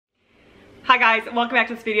Hi guys, welcome back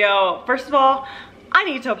to this video. First of all, I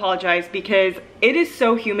need to apologize because it is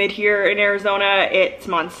so humid here in Arizona. It's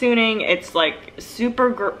monsooning, it's like super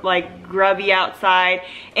grubby outside,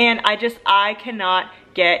 and I cannot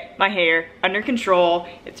get my hair under control.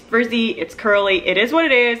 It's frizzy, it's curly, it is what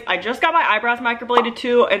it is. I just got my eyebrows microbladed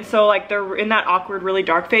too, and so like they're in that awkward, really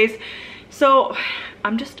dark phase. So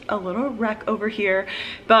I'm just a little wreck over here,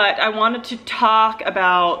 but I wanted to talk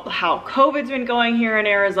about how COVID's been going here in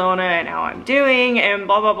Arizona and how I'm doing and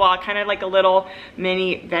blah, blah, blah, kind of like a little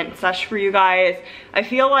mini vent sesh for you guys. I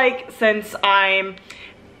feel like since I'm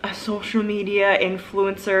a social media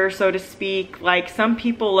influencer, so to speak, like some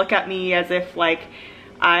people look at me as if like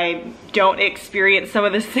I don't experience some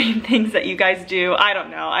of the same things that you guys do. I don't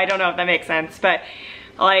know if that makes sense, but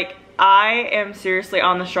like I am seriously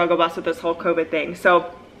on the struggle bus with this whole COVID thing.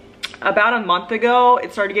 So about a month ago,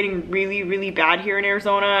 it started getting really, really bad here in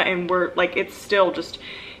Arizona, and we're like, it's still just,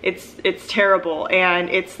 it's terrible. And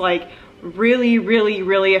it's like really, really,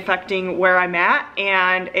 really affecting where I'm at,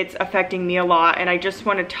 and it's affecting me a lot. And I just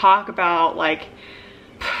want to talk about like,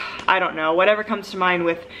 I don't know, whatever comes to mind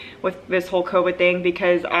with this whole COVID thing,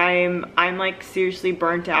 because I'm like seriously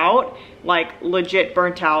burnt out, like legit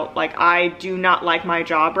burnt out. Like I do not like my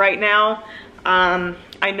job right now.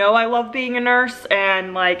 I know I love being a nurse,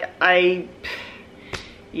 and like I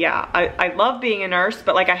love being a nurse,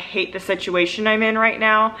 but like I hate the situation I'm in right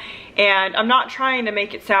now. And I'm not trying to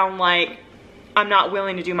make it sound like I'm not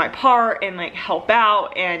willing to do my part and like help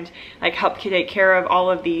out and like help take care of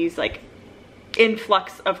all of these like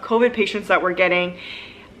influx of COVID patients that we're getting.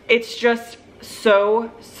 It's just so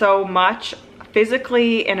much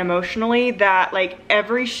physically and emotionally that like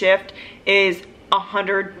every shift is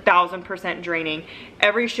 100,000% draining.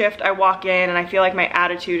 Every shift I walk in and I feel like my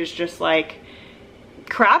attitude is just like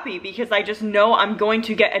crappy because I just know I'm going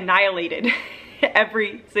to get annihilated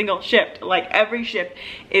every single shift. Like every shift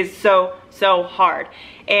is so hard.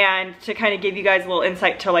 And to kind of give you guys a little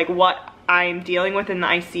insight to like what I'm dealing with in the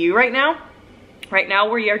ICU right now. Right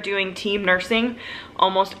now we are doing team nursing.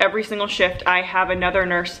 Almost every single shift I have another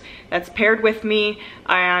nurse that's paired with me,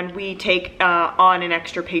 and we take on an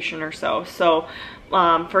extra patient or so. So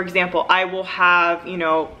for example, I will have, you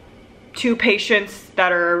know, 2 patients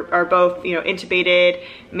that are both, you know, intubated,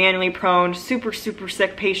 manually prone, super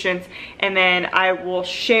sick patients, and then I will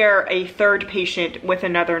share a third patient with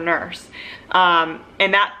another nurse. And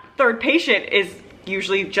that third patient is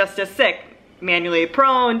usually just as sick. Manually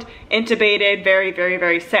prone, intubated,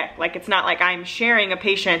 very sick. Like it's not like I'm sharing a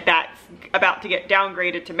patient that's about to get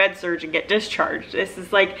downgraded to med surg and get discharged. This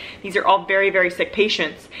is like, these are all very sick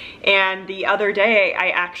patients. And the other day I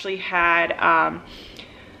actually had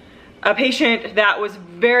a patient that was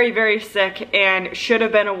very sick and should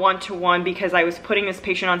have been a 1-to-1 because I was putting this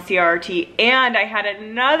patient on CRRT, and I had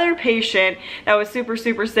another patient that was super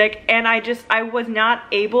sick, and I was not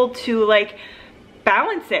able to like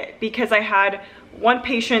balance it because I had one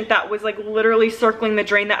patient that was like literally circling the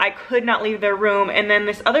drain that I could not leave their room, and then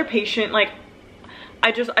this other patient, like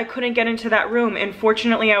I couldn't get into that room. And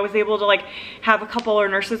fortunately I was able to like have a couple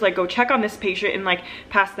of nurses like go check on this patient and like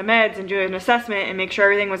pass the meds and do an assessment and make sure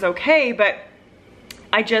everything was okay. But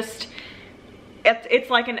I just,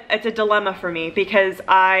 it's a dilemma for me because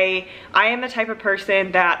I am the type of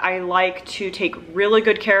person that I like to take really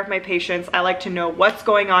good care of my patients. I like to know what's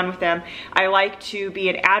going on with them. I like to be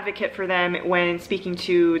an advocate for them when speaking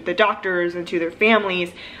to the doctors and to their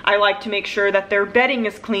families. I like to make sure that their bedding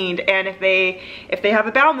is cleaned, and if they have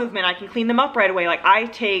a bowel movement, I can clean them up right away. Like I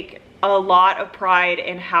take a lot of pride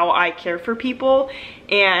in how I care for people,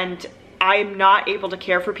 and I'm not able to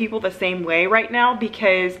care for people the same way right now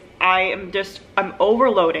because I'm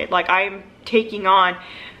overloaded. Like I'm taking on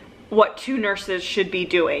what 2 nurses should be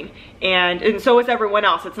doing, and so is everyone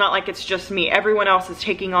else. It's not like it's just me. Everyone else is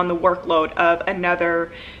taking on the workload of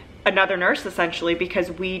another nurse essentially,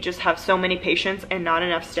 because we just have so many patients and not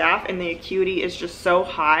enough staff, and the acuity is just so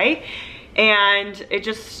high, and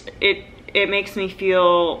it makes me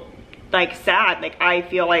feel like sad. Like I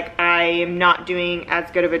feel like I am not doing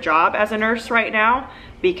as good of a job as a nurse right now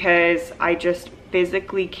because I just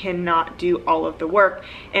physically cannot do all of the work,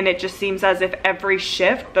 and it just seems as if every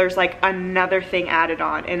shift there's like another thing added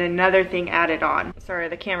on and another thing added on. Sorry,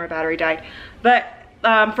 the camera battery died. But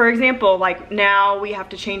for example, like now we have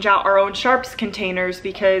to change out our own sharps containers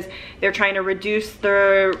because they're trying to reduce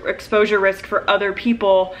the exposure risk for other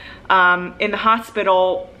people in the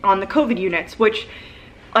hospital on the COVID units, which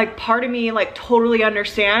like part of me like totally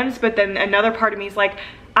understands, but then another part of me is like,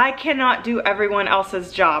 I cannot do everyone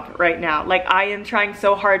else's job right now. Like I am trying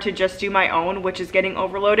so hard to just do my own, which is getting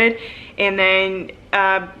overloaded. And then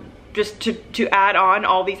just to add on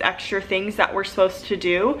all these extra things that we're supposed to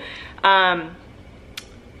do.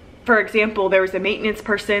 For example, there was a maintenance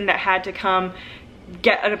person that had to come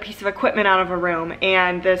get a piece of equipment out of a room,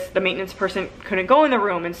 and the maintenance person couldn't go in the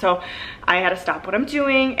room, and so I had to stop what I'm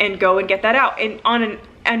doing and go and get that out. And on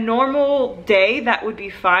a normal day that would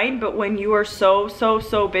be fine, but when you are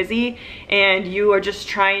so busy and you are just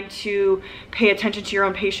trying to pay attention to your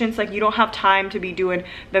own patients, like you don't have time to be doing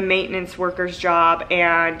the maintenance worker's job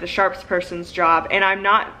and the sharps person's job. And I'm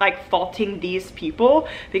not like faulting these people,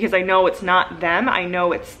 because I know it's not them. I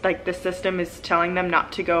know it's like the system is telling them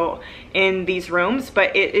not to go in these rooms,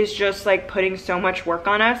 but it is just like putting so much work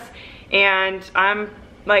on us, and I'm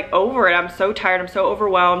like over it. I'm so tired, I'm so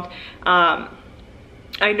overwhelmed.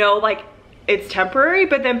 I know like it's temporary,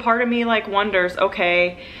 but then part of me like wonders,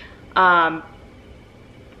 okay,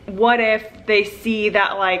 what if they see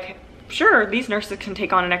that like, sure, these nurses can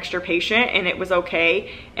take on an extra patient and it was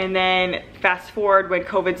okay, and then fast forward when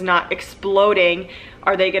COVID's not exploding,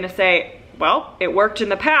 are they gonna say, well, it worked in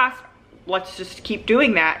the past, let's just keep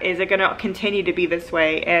doing that? Is it gonna continue to be this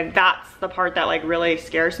way? And that's the part that like really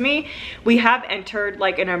scares me. We have entered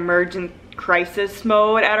like an emergent crisis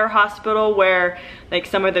mode at our hospital, where like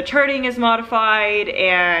some of the charting is modified,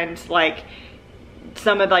 and like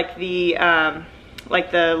some of like the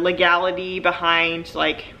legality behind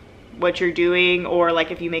like what you're doing, or like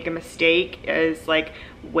if you make a mistake, is like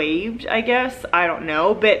waived, I guess. I don't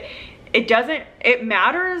know, but it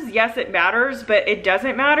matters. Yes, it matters, but it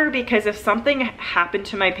doesn't matter, because if something happened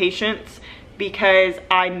to my patients because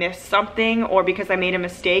I missed something or because I made a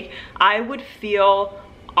mistake, I would feel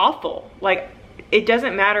awful. Like, it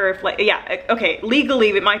doesn't matter if like, yeah, okay,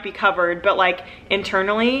 legally it might be covered, but like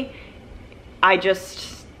internally, I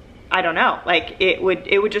don't know, like it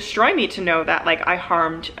would destroy me to know that like I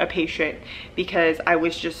harmed a patient because I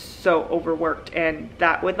was just so overworked, and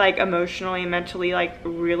that would like emotionally and mentally like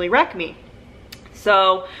really wreck me.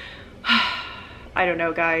 So I don't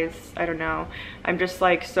know, guys, I don't know. I'm just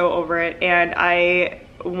like so over it, and I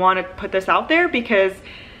want to put this out there because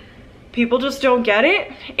people just don't get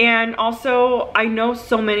it. And also, I know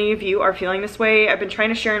so many of you are feeling this way. I've been trying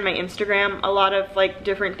to share in my Instagram a lot of like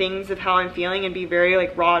different things of how I'm feeling and be very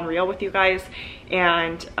like raw and real with you guys.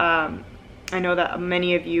 And I know that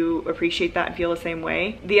many of you appreciate that and feel the same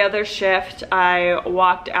way. The other shift, I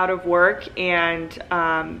walked out of work and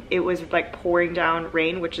it was like pouring down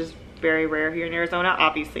rain, which is very rare here in Arizona.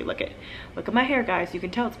 Obviously, look at my hair, guys. You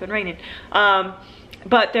can tell it's been raining.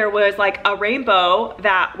 But there was like a rainbow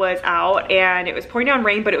that was out, and it was pouring down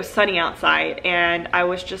rain, but it was sunny outside. And I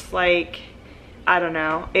was just like, I don't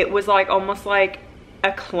know. It was like almost like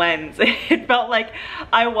a cleanse. It felt like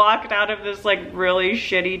I walked out of this like really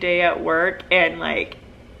shitty day at work, and like,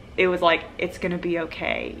 it was like, it's gonna be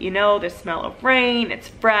okay. You know, the smell of rain, it's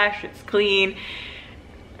fresh, it's clean.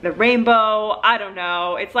 The rainbow, I don't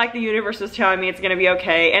know. It's like the universe is telling me it's gonna be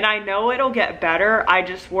okay, and I know it'll get better. I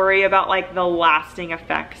just worry about like the lasting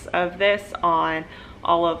effects of this on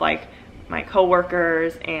all of like my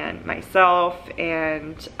coworkers and myself,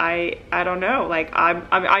 and I don't know. Like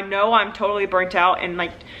I know I'm totally burnt out, and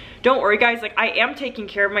like, don't worry, guys. Like, I am taking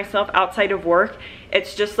care of myself outside of work.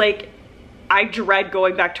 It's just like, I dread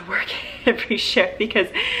going back to work every shift, because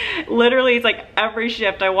literally it's like every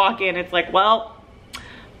shift I walk in, it's like, well,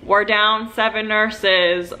 we're down 7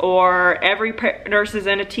 nurses, or every nurse is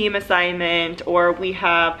in a team assignment, or we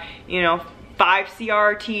have, you know, 5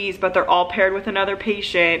 CRTs, but they're all paired with another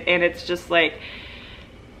patient. And it's just like,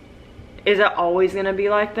 is it always gonna be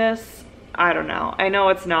like this? I don't know. I know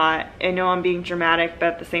it's not. I know I'm being dramatic,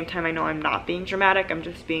 but at the same time, I know I'm not being dramatic. I'm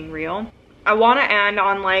just being real. I wanna end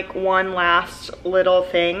on like one last little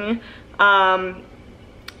thing.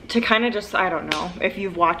 To kind of just, I don't know if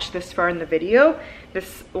you've watched this far in the video,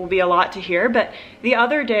 this will be a lot to hear, but the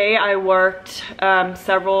other day I worked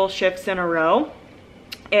several shifts in a row,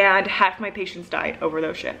 and half my patients died over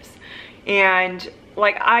those shifts. And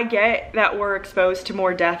like, I get that we're exposed to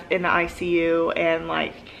more death in the ICU and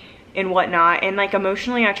like, and whatnot, and like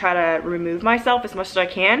emotionally I try to remove myself as much as I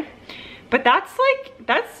can, but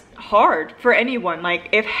that's hard for anyone. Like,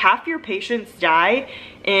 if half your patients die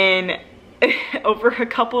in over a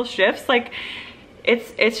couple shifts, like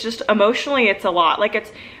it's just emotionally, it's a lot. Like,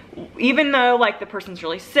 it's, even though like the person's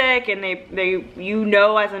really sick and they you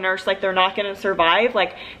know as a nurse like they're not gonna survive,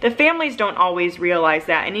 like the families don't always realize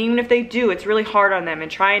that, and even if they do, it's really hard on them, and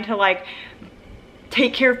trying to like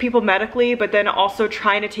take care of people medically, but then also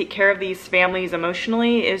trying to take care of these families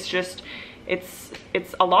emotionally is just,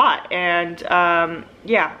 it's a lot. And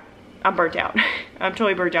yeah, I'm burnt out. I'm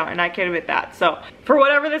totally burned out, and I can admit that. So for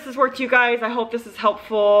whatever this is worth to you guys, I hope this is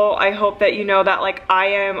helpful. I hope that you know that like I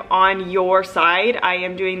am on your side. I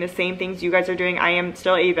am doing the same things you guys are doing. I am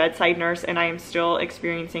still a bedside nurse, and I am still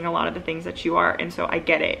experiencing a lot of the things that you are, and so I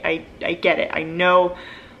get it. I get it. I know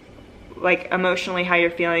like emotionally how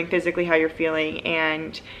you're feeling, physically how you're feeling,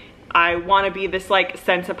 and I want to be this like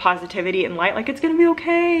sense of positivity and light, like it's gonna be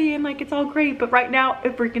okay and like it's all great, but right now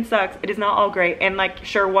it freaking sucks. It is not all great, and like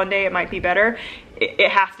sure, one day it might be better. It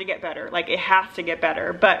has to get better, like it has to get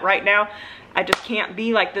better, but right now I just can't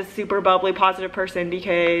be like this super bubbly positive person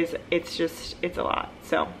because it's a lot.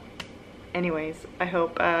 So anyways, I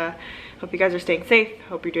hope you guys are staying safe,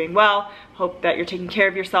 hope you're doing well, hope that you're taking care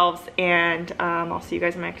of yourselves, and I'll see you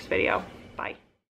guys in my next video. Bye.